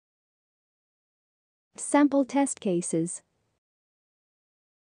Sample test cases.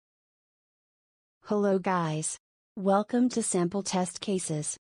 Hello guys. Welcome to Sample Test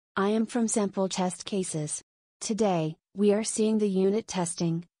Cases. I am from Sample Test Cases. Today, we are seeing the unit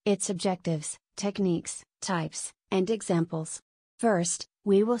testing, its objectives, techniques, types, and examples. First,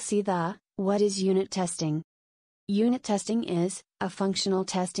 we will see what is unit testing. Unit testing is a functional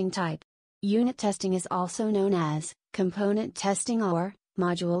testing type. Unit testing is also known as component testing or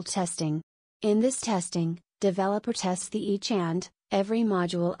module testing. In this testing, developer tests each and every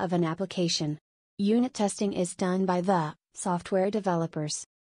module of an application. Unit testing is done by the software developers.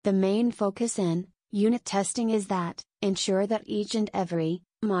 The main focus in unit testing is that ensure that each and every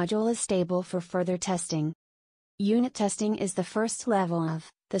module is stable for further testing. Unit testing is the first level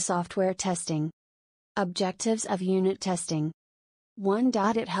of the software testing. Objectives of unit testing. 1.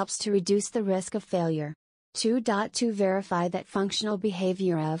 It helps to reduce the risk of failure. 2. To verify that functional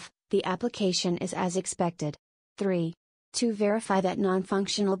behavior of the application is as expected. 3. To verify that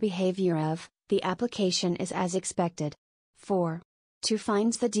non-functional behavior of the application is as expected. 4. To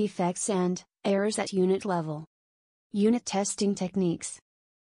find the defects and errors at unit level. Unit testing techniques.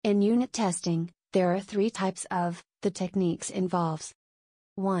 In unit testing, there are 3 types of the techniques involves.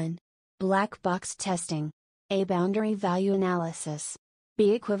 1. Black box testing. A. Boundary value analysis.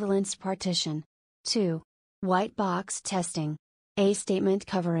 B. Equivalence partition. 2. White box testing. A. Statement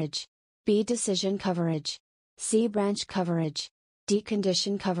coverage. B. Decision coverage. C. Branch coverage. D.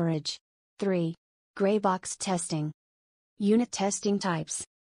 Condition coverage. 3. Gray box testing. Unit testing types.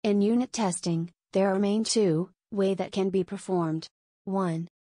 In unit testing, there are main 2 ways that can be performed. 1.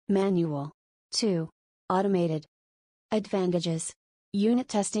 Manual. 2. Automated. Advantages. Unit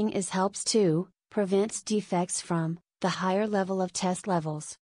testing helps to prevent defects from the higher level of test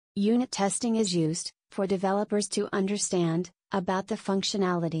levels. Unit testing is used for developers to understand about the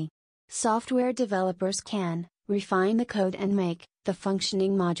functionality. Software developers can refine the code and make the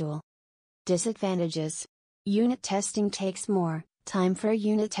functioning module. Disadvantages. Unit testing takes more time for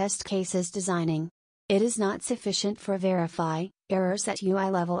unit test cases designing. It is not sufficient for verify errors at UI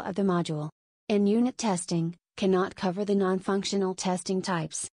level of the module. In unit testing, cannot cover the non-functional testing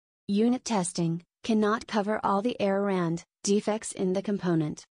types. Unit testing cannot cover all the error and defects in the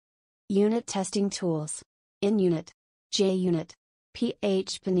component. Unit testing tools. In Unit, JUnit,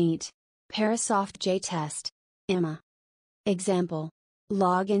 PHP-Neat, Parasoft JTest, Emma. Example: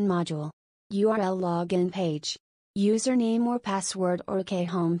 Login module, URL login page, username or password or OK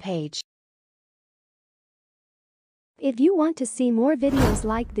home page. If you want to see more videos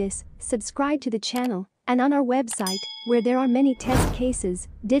like this, subscribe to the channel, and on our website, where there are many test cases,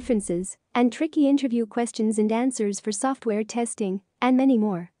 differences, and tricky interview questions and answers for software testing, and many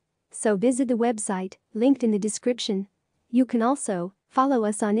more. So visit the website, linked in the description. You can also follow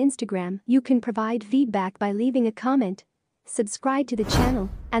us on Instagram. You can provide feedback by leaving a comment. Subscribe to the channel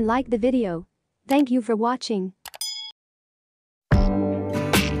and like the video. Thank you for watching.